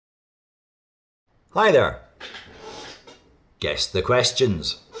Hi there. Guess the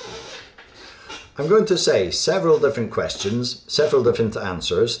questions. I'm going to say several different questions, several different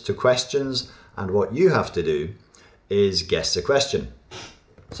answers to questions, and what you have to do is guess the question.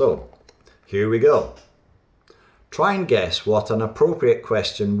 So, here we go. Try and guess what an appropriate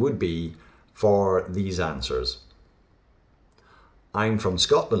question would be for these answers. I'm from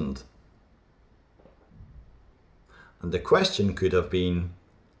Scotland. And the question could have been,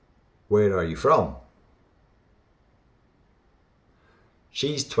 where are you from?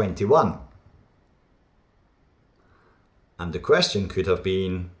 She's 21. And the question could have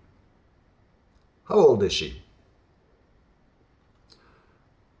been, how old is she?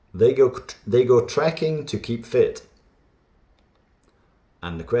 They go trekking to keep fit.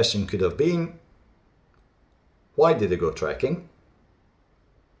 And the question could have been, why did they go trekking?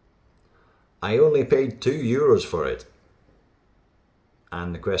 I only paid €2 for it.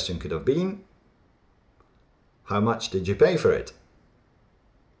 And the question could have been, how much did you pay for it?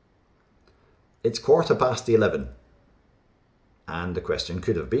 It's 11:15. And the question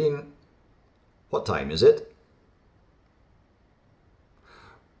could have been, what time is it?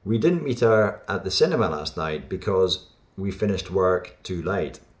 We didn't meet her at the cinema last night because we finished work too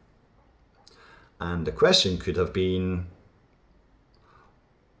late. And the question could have been,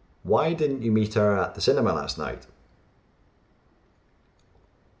 why didn't you meet her at the cinema last night?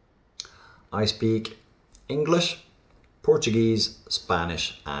 I speak English, Portuguese,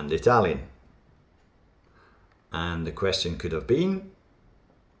 Spanish and Italian. And the question could have been,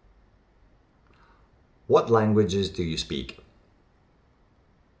 what languages do you speak?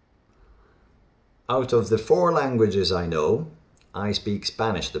 Out of the 4 languages I know, I speak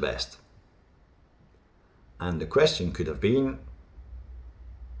Spanish the best. And the question could have been,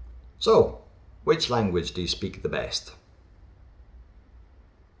 so, which language do you speak the best?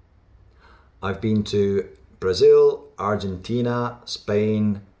 I've been to Brazil, Argentina,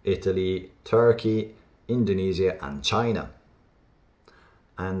 Spain, Italy, Turkey, Indonesia and China.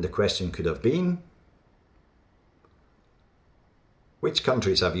 And the question could have been, which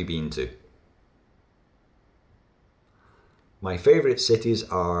countries have you been to? My favourite cities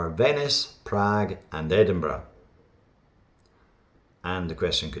are Venice, Prague and Edinburgh. And the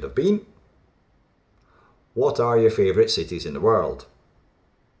question could have been, what are your favourite cities in the world?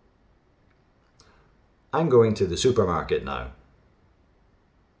 I'm going to the supermarket now.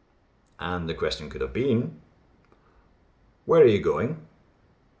 And the question could have been, where are you going?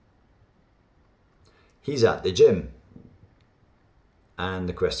 He's at the gym. And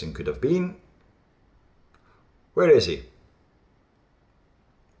the question could have been, where is he?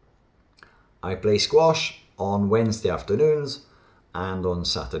 I play squash on Wednesday afternoons and on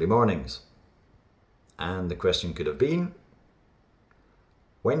Saturday mornings. And the question could have been,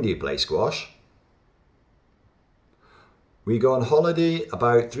 when do you play squash? We go on holiday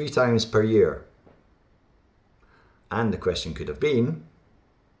about 3 times per year. And the question could have been,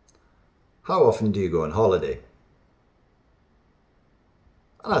 how often do you go on holiday?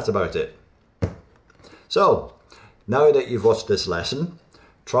 And that's about it. So, now that you've watched this lesson,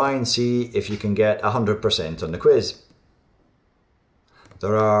 try and see if you can get 100% on the quiz.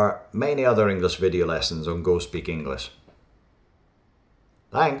 There are many other English video lessons on Go Speak English.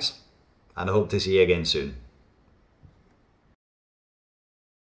 Thanks, and I hope to see you again soon.